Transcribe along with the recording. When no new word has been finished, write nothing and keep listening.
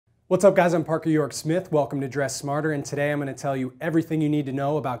What's up guys, I'm Parker York Smith. Welcome to Dress Smarter, and today I'm going to tell you everything you need to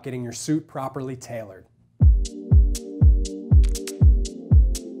know about getting your suit properly tailored.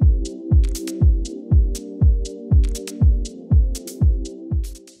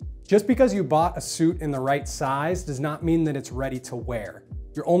 Just because you bought a suit in the right size does not mean that it's ready to wear.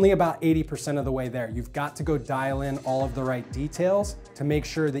 You're only about 80% of the way there. You've got to go dial in all of the right details to make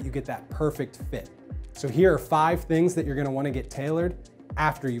sure that you get that perfect fit. So here are 5 things that you're going to want to get tailored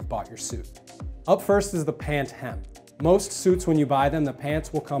after you've bought your suit. Up first is the pant hem. Most suits, when you buy them, the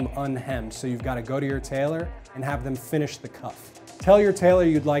pants will come unhemmed, so you've got to go to your tailor and have them finish the cuff. Tell your tailor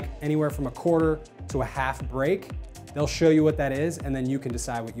you'd like anywhere from a quarter to a half break. They'll show you what that is, and then you can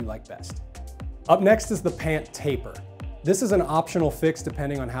decide what you like best. Up next is the pant taper. This is an optional fix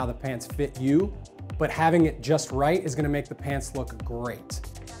depending on how the pants fit you, but having it just right is going to make the pants look great.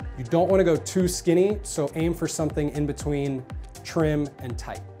 You don't want to go too skinny, so aim for something in between trim and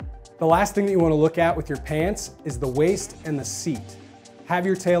tight. The last thing that you want to look at with your pants is the waist and the seat. Have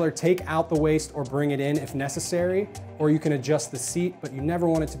your tailor take out the waist or bring it in if necessary, or you can adjust the seat, but you never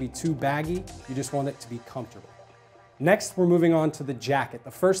want it to be too baggy. You just want it to be comfortable. Next, we're moving on to the jacket.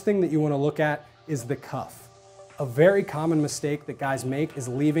 The first thing that you want to look at is the cuff. A very common mistake that guys make is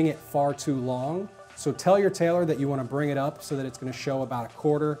leaving it far too long. So tell your tailor that you want to bring it up so that it's going to show about a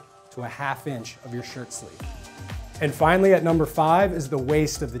quarter to a half inch of your shirt sleeve. And finally, at number 5 is the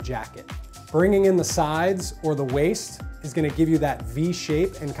waist of the jacket. Bringing in the sides or the waist is going to give you that V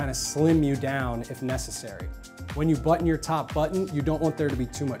shape and kind of slim you down if necessary. When you button your top button, you don't want there to be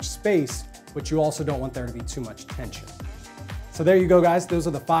too much space, but you also don't want there to be too much tension. So there you go, guys. Those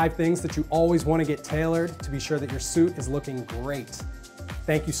are the 5 things that you always want to get tailored to be sure that your suit is looking great.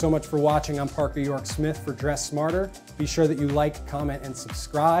 Thank you so much for watching. I'm Parker York Smith for Dress Smarter. Be sure that you like, comment, and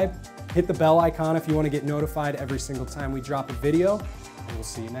subscribe. Hit the bell icon if you want to get notified every single time we drop a video, and we'll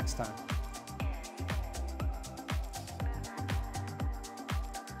see you next time.